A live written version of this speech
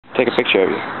take a picture of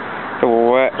you. So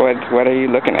what are you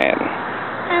looking at?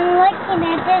 I'm looking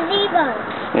at the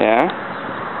gazebos. Yeah?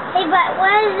 Hey, but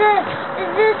what is this?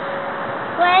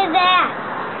 What is that?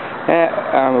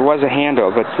 It was a handle,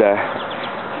 but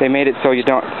they made it so you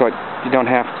don't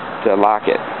have to lock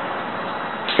it.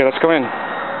 Okay, let's go in. Okay.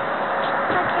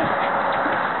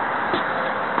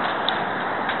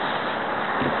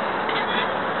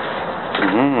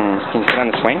 Can you sit on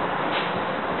the swing?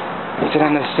 Sit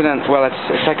on. Well,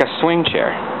 it's like a swing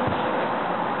chair.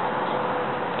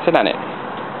 Sit on it.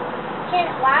 Can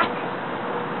it walk?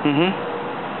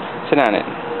 Sit on it.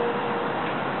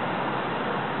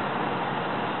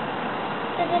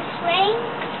 Does it swing?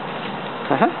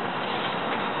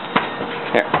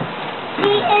 Here.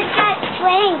 See, it's got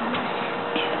swings.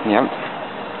 Yep.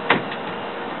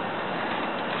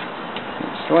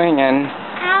 Swinging.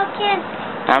 How can?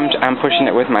 I'm pushing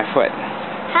it with my foot.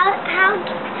 How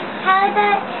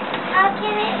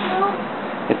can it move?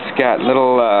 It's got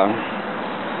little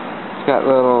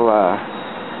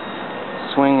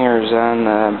swingers on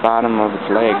the bottom of its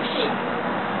legs.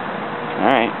 All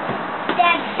right.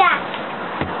 Stop.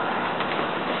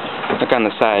 Look on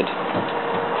the side. I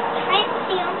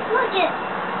see them. Look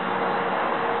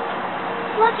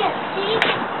it. See?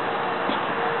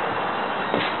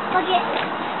 Look it.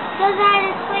 Those are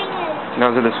the swingers.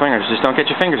 Those are the swingers. Just don't get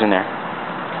your fingers in there.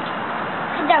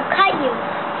 They'll cut you.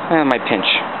 It might pinch.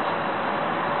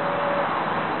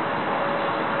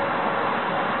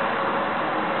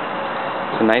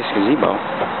 It's a nice gazebo.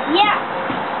 Yeah.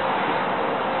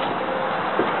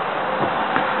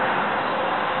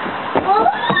 Whoa!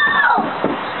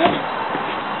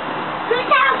 Whose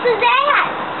house is that?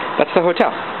 That's the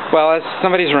hotel. Well, it's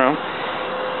somebody's room.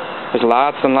 There's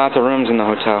lots and lots of rooms in the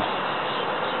hotel.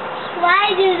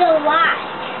 Why do the lock?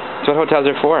 That's what hotels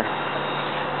are for.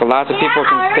 So lots of people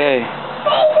can stay.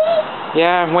 Baby?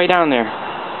 Yeah, way down there.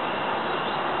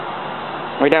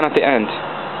 Way down at the end.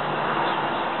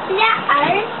 Is that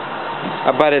ours?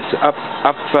 But it's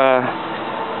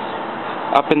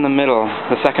up in the middle,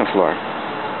 the second floor. Is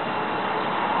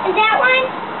that one?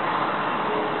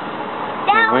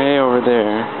 That one? Way over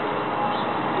there. Is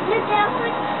it that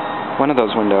one? One of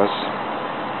those windows.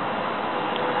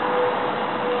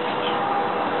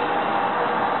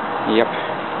 Yep.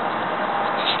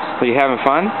 So you having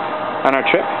fun on our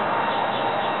trip?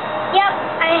 Yep,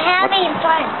 I'm having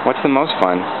fun. What's the most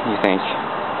fun, you think?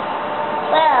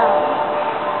 Well,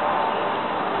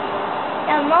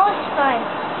 the most fun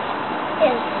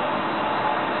is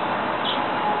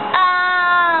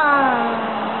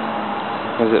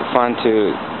Was it fun to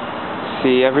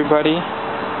see everybody?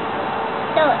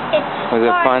 so it's Was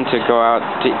it fun to go out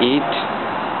to eat?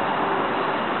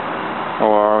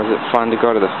 Or was it fun to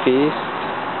go to the feast?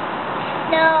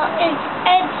 No, it's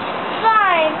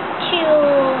fun to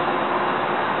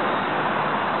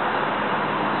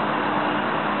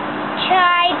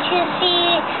try to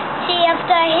see if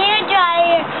the hair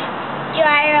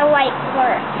dryer light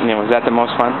works. Yeah, was that the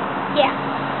most fun? Yeah.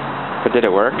 But did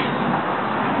it work?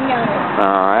 No.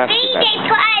 Oh, that's See, too bad. they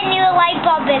put a new light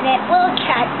bulb in it. We'll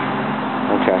check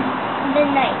Okay. the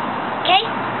night. Okay?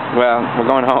 Well, we're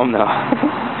going home though.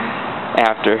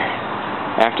 After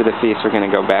the feast, we're going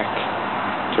to go back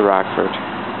to Rockford.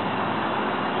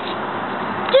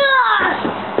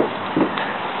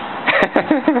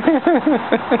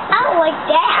 I don't like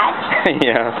that.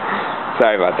 Yeah.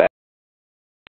 Sorry about that.